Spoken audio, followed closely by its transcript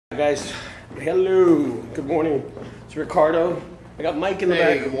guys. Hello. Good morning. It's Ricardo. I got Mike in the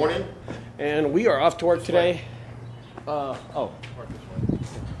back. Good morning. And we are off to work today.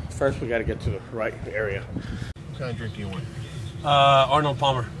 First we got to get to the right area. What kind of drink do you want? Arnold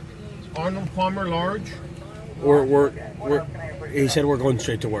Palmer. Arnold Palmer, large. He said we're going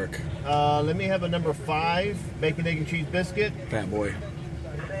straight to work. Let me have a number 5 bacon, egg, and cheese biscuit. Fat boy.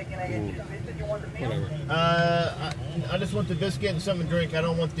 Whatever. I just want the biscuit and something to drink. I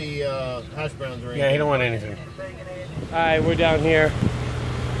don't want the hash browns or anything. Yeah, he don't want anything. All right, we're down here.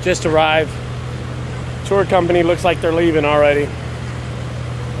 Just arrived. Tour company looks like they're leaving already.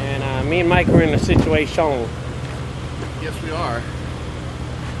 And me and Mike were in a situation. Yes, we are.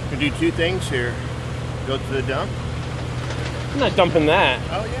 We do 2 things here. Go to the dump. I'm not dumping that.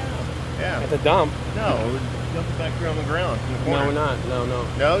 Oh, yeah. At the dump. No, we'll dump it back here on the ground. In the corner. No, we're not. No.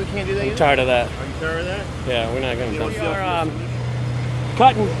 No, you can't do that I'm either? tired of that. Are you tired of that? Yeah, we're not going to dump it. We are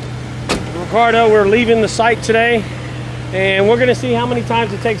cutting. Ricardo, we're leaving the site today. And we're going to see how many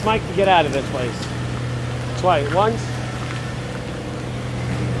times it takes Mike to get out of this place. Twice. Once.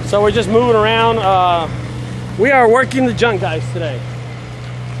 So we're just moving around. We are working the junk guys today.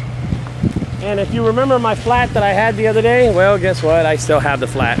 And if you remember my flat that I had the other day, well, guess what? I still have the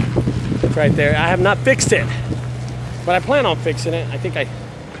flat. It's right there. I have not fixed it. But I plan on fixing it. I think I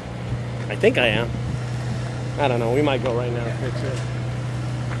am. I don't know. We might go right now and fix it.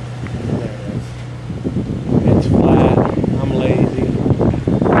 There it is. It's flat. I'm lazy.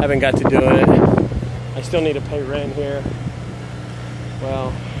 Haven't got to do it. I still need to pay rent here.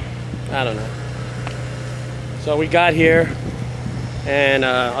 Well, I don't know. So we got here, and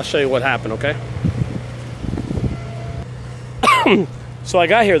I'll show you what happened, okay? So I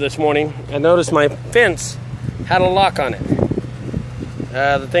got here this morning and noticed my fence had a lock on it.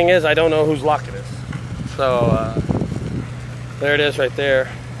 The thing is, I don't know whose lock it is. So there it is right there.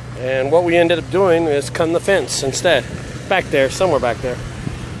 And what we ended up doing is cutting the fence instead. Back there, somewhere back there.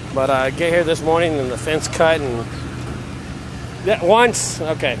 But I get here this morning and the fence cut and... Yeah, once?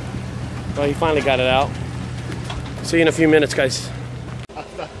 Okay. Well, he finally got it out. See you in a few minutes, guys. Not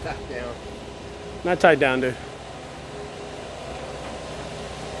tied down. Not tied down, dude.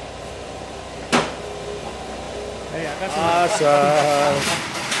 Hey, I got Awesome.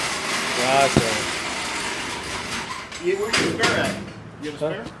 Where's your spare at? You have a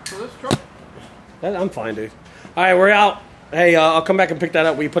spare for this truck? I'm fine, dude. All right, we're out. Hey, I'll come back and pick that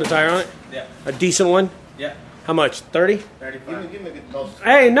up. Will you put a tire on it? Yeah. A decent one? Yeah. How much? 30? 35. Give me the most.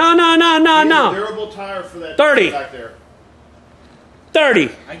 Hey, no. Durable tire for that 30. back there. 30.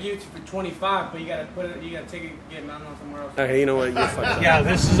 I give it to you for 25, but you gotta put it. You gotta take it, get it mounted on somewhere else. Okay, you know what? You're fucked up. Yeah,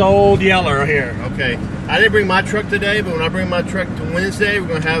 this is old Yeller here. Okay. I didn't bring my truck today, but when I bring my truck to Wednesday, we're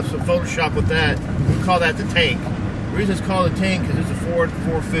going to have some Photoshop with that. We call that the tank. The reason it's called a tank is it's a Ford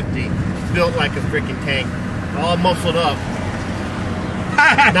 450. It's built like a freaking tank. All muscled up.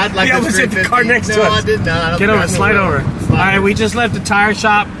 Not like Yeah, a was it the 350. car next to No, us? I did not. Get over, slide over. All right, we just left the tire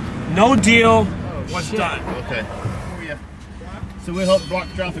shop. No deal. What's done? Okay. So we help block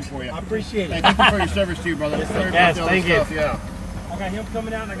traffic for you. I appreciate it. Hey, thank you for your service too, brother. Yes, Sorry thank about you. the other stuff, I got him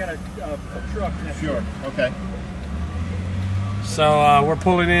coming out, and I got a truck. Yeah. Sure. Okay. So we're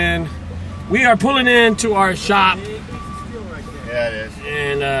pulling in. We are pulling into our shop. Yeah, it is.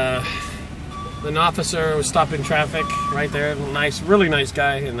 And an officer was stopping traffic right there. Nice, really nice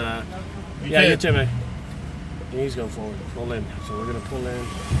guy. And yeah, you too, man. And he's going forward, pull in. So we're gonna pull in.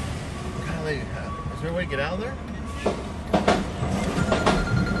 Golly, is there a way to get out of there?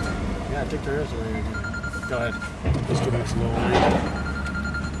 Yeah, I think there is a way. Go ahead. Just give me some more.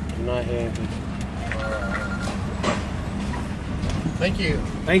 I'm not here. Thank you.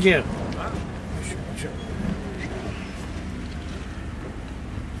 Thank you. Sure.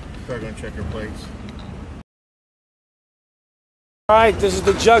 Start going to check your plates. All right, this is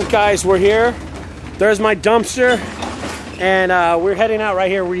the junk guys. We're here. There's my dumpster, and we're heading out right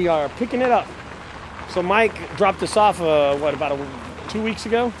here. We are picking it up. So Mike dropped us off, about 2 weeks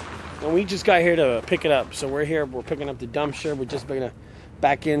ago, and we just got here to pick it up. So we're here. We're picking up the dumpster. We're just gonna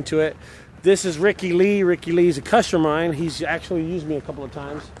back into it. This is Ricky Lee. Ricky Lee's a customer of mine. He's actually used me a couple of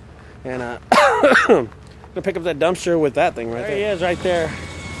times, and gonna pick up that dumpster with that thing right there. He is right there.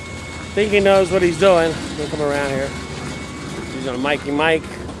 I think he knows what he's doing. He'll come around here. He's on Mikey Mike.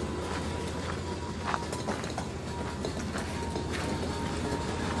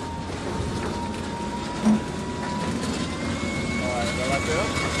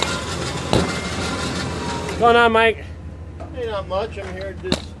 What's going on, Mike? Hey, not much. I'm here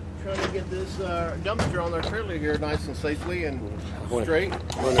just trying to get this dumpster on their trailer here nice and safely and straight.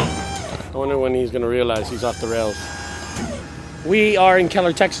 I wonder when he's going to realize he's off the rails. We are in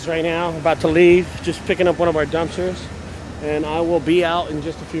Keller, Texas right now, about to leave, just picking up one of our dumpsters, and I will be out in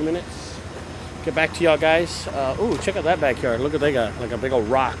just a few minutes. Get back to y'all guys. Ooh, check out that backyard. Look what they got, like a big old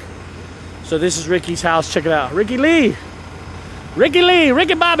rock. So this is Ricky's house. Check it out. Ricky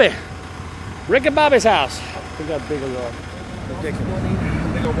Bobby's house. We got big old ridiculous.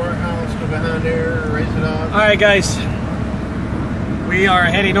 Big old warehouse, go behind there, raise it up. All right, guys. We are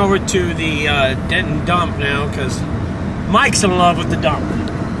heading over to the Denton dump now because Mike's in love with the dump.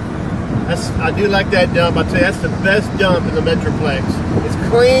 I do like that dump. I tell you, that's the best dump in the Metroplex. It's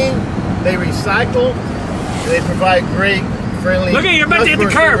clean, they recycle, and they provide great, friendly. Look at you, you're about to hit the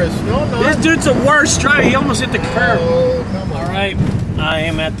curb. No, no. This dude's the worst. Try. He almost hit the curb. Oh, come on. All right, I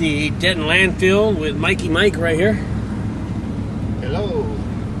am at the Denton landfill with Mikey Mike right here. Hello.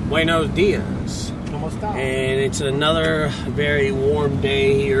 Buenos dias. And it's another very warm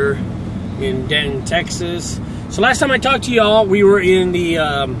day here in Denton, Texas. So last time I talked to y'all, we were in the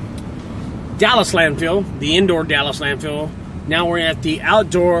Dallas landfill, the indoor Dallas landfill. Now we're at the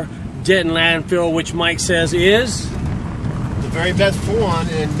outdoor Denton landfill, which Mike says is the very best one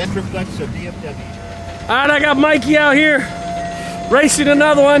in Metroplex of DFW. All right, I got Mikey out here racing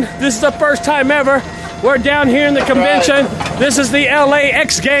another one. This is the first time ever. We're down here in the convention. Right. This is the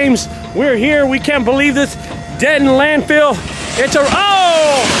LAX Games. We're here. We can't believe this. Denton landfill. It's a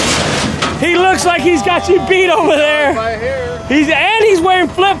he looks like he's got you beat over there. Right here. He's wearing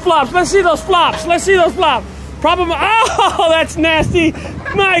flip-flops. Let's see those flops. Let's see those flops. Problem. Oh, that's nasty,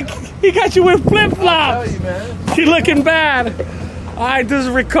 Mike. He got you with flip-flops. You're looking bad. All right, this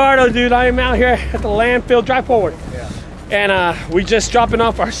is Ricardo, dude. I am out here at the landfill. Drive forward. Yeah. And we just dropping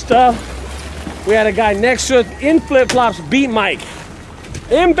off our stuff. We had a guy next to us in flip-flops beat Mike.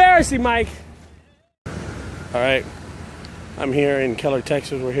 Embarrassing, Mike. All right, I'm here in Keller,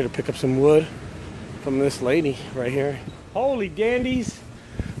 Texas. We're here to pick up some wood from this lady right here. Holy dandies.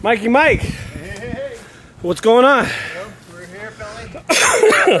 Mikey Mike. Hey. What's going on? Well, we're here, Philly.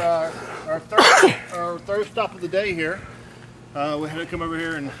 our third stop of the day here. We had to come over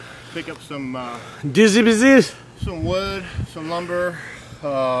here and pick up some wood, some lumber,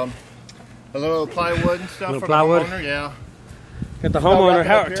 a little plywood and stuff. Little plywood? The homeowner, yeah. Got the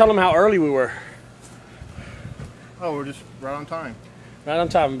homeowner. Tell him how early we were. Oh, we're just right on time. Right on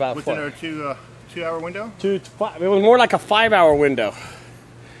time, about within our two-hour window. 2 to 5. It was more like a 5-hour window.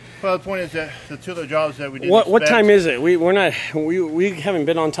 Well, the point is that the two of the jobs that we didn't What time is it? We haven't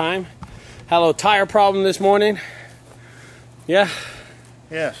been on time. Had a little tire problem this morning. Yeah.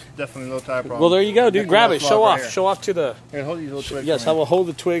 Yes, definitely a little tire problem. Well, there you go, dude. Grab it. Show off. Right Show off to the. Here, hold these little twigs. Yes, I will hold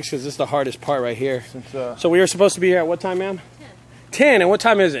the twigs because this is the hardest part right here. Since, so we were supposed to be here at what time, ma'am? 10. And what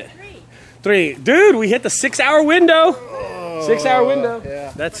time is it? 3. Dude, we hit the 6-hour window. 6-hour window.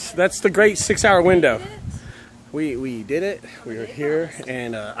 Yeah. That's the great 6-hour window. We did it. We were here,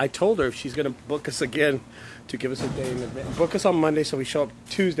 and I told her if she's gonna book us again to give us a day in advance. Book us on Monday so we show up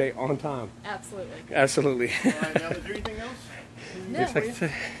Tuesday on time. Absolutely. All right, now, is there anything else? No.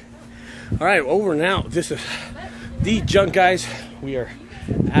 All right, over now. This is the Junk Guys. We are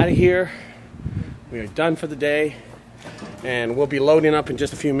out of here. We are done for the day, and we'll be loading up in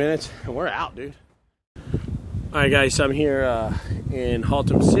just a few minutes, and we're out, dude. All right, guys. I'm here in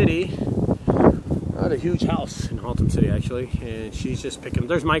Haltom City. At a huge house in Haltom City, actually, and she's just picking.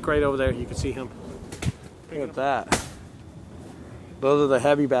 There's Mike right over there. You can see him. Look at that. Those are the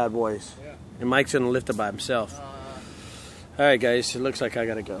heavy bad boys, and Mike's gonna lift it by himself. All right, guys. It looks like I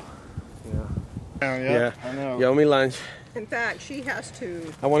gotta go. Yeah. I know. You owe me lunch. In fact, she has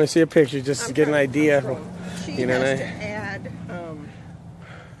to. I want to see a picture just to get an idea. She You know has what to add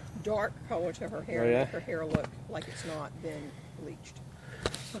dark color to her hair. Oh, yeah? Make her hair look like it's not been bleached.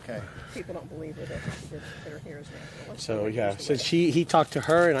 Okay. People don't believe that her hair is natural. So yeah, since he talked to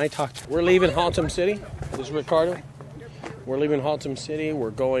her and I talked to her. We're leaving Haltom City. This is Ricardo. We're leaving Haltom City.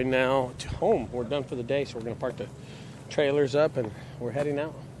 We're going now to home. We're done for the day, so we're going to park the trailers up and we're heading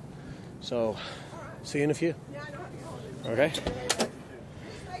out. So see you in a few. Okay?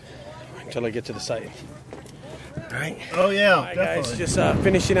 Until I get to the site. All right. Oh yeah. All right, guys. Just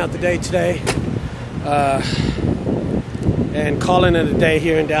finishing out the day today. And calling it a day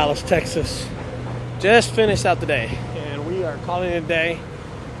here in Dallas, Texas. Just finished out the day. And we are calling it a day.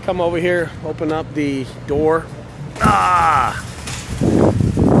 Come over here, open up the door. And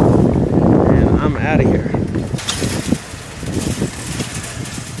I'm out of here.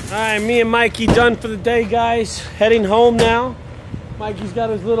 Alright, me and Mikey done for the day, guys. Heading home now. Mikey's got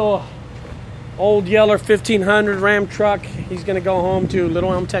his little old Yeller 1500 Ram truck. He's going to go home to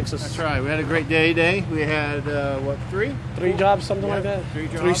Little Elm, Texas. That's right. We had a great day today. We had, what, 3? 3 jobs, something like that? 3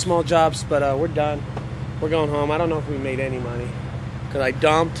 jobs. 3 small jobs, but we're done. We're going home. I don't know if we made any money. because I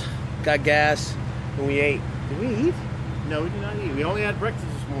dumped, got gas, and we ate. Did we eat? No, we did not eat. We only had breakfast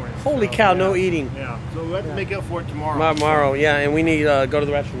this morning. Holy cow, no eating. Yeah, so we'll have to make up for it tomorrow. Tomorrow, yeah, and we need to go to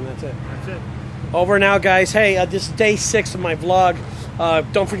the restroom. That's it. That's it. Over now, guys. Hey, this is day 6 of my vlog.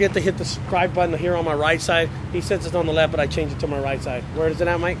 Don't forget to hit the subscribe button here on my right side. He says it's on the left, but I changed it to my right side. Where is it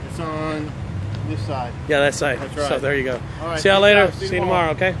at, Mike? It's on this side. Yeah, that side. That's right. So there you go. All right, See y'all later. guys. See you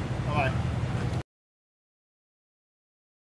tomorrow, okay? Bye.